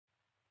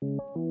So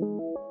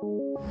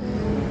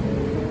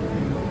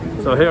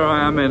here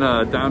I am in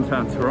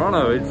downtown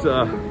Toronto. It's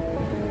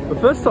the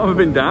first time I've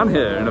been down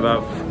here in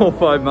about 4 or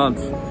 5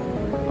 months.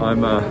 I've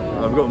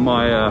got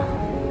my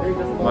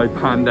my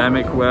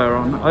pandemic wear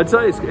on. I'd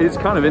say it's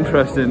kind of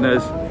interesting.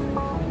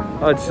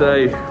 I'd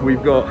say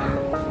we've got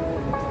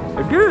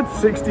a good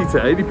 60 to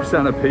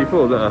 80% of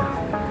people that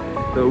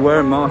are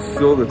wearing masks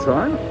all the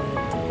time,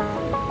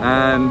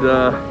 and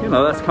you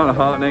know, that's kind of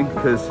heartening,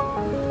 because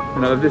you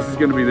know, if this is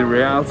going to be the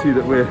reality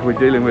that we're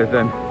dealing with,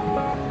 then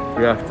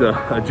we have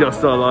to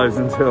adjust our lives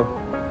until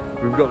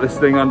we've got this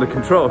thing under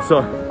control.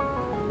 So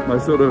my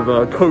sort of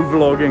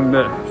co-vlogging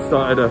that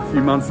started a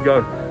few months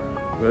ago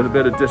with a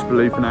bit of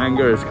disbelief and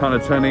anger is kind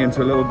of turning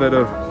into a little bit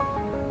of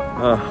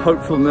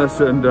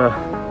hopefulness and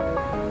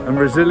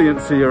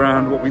resiliency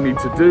around what we need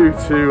to do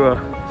to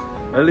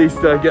at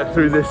least get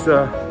through this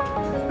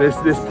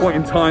this point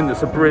in time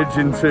that's a bridge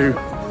into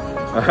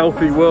a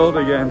healthy world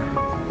again.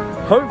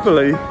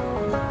 Hopefully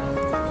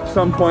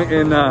some point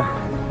in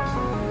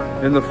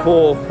the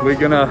fall we're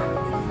gonna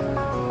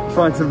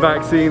find some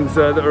vaccines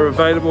that are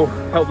available,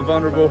 help the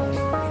vulnerable,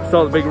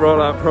 start the big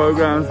rollout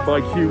programs.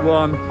 By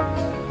Q1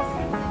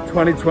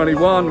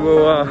 2021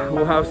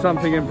 we'll have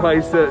something in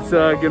place that's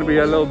going to be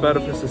a little better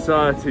for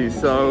society.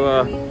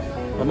 So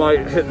I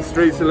might hit the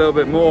streets a little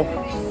bit more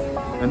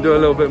and do a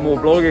little bit more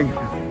blogging.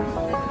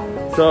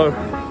 So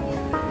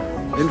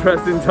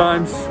interesting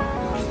times,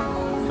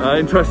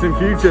 interesting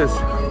futures.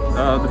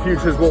 The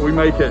future is what we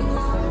make it,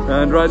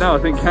 and right now I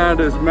think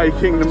Canada's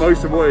making the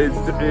most of what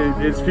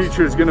its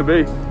future is going to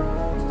be.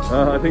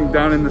 I think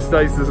down in the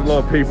States there's a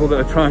lot of people that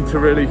are trying to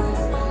really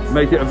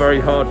make it a very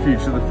hard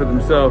future for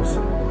themselves.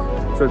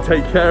 So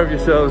take care of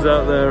yourselves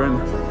out there,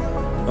 and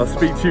I'll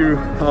speak to you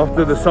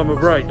after the summer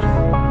break.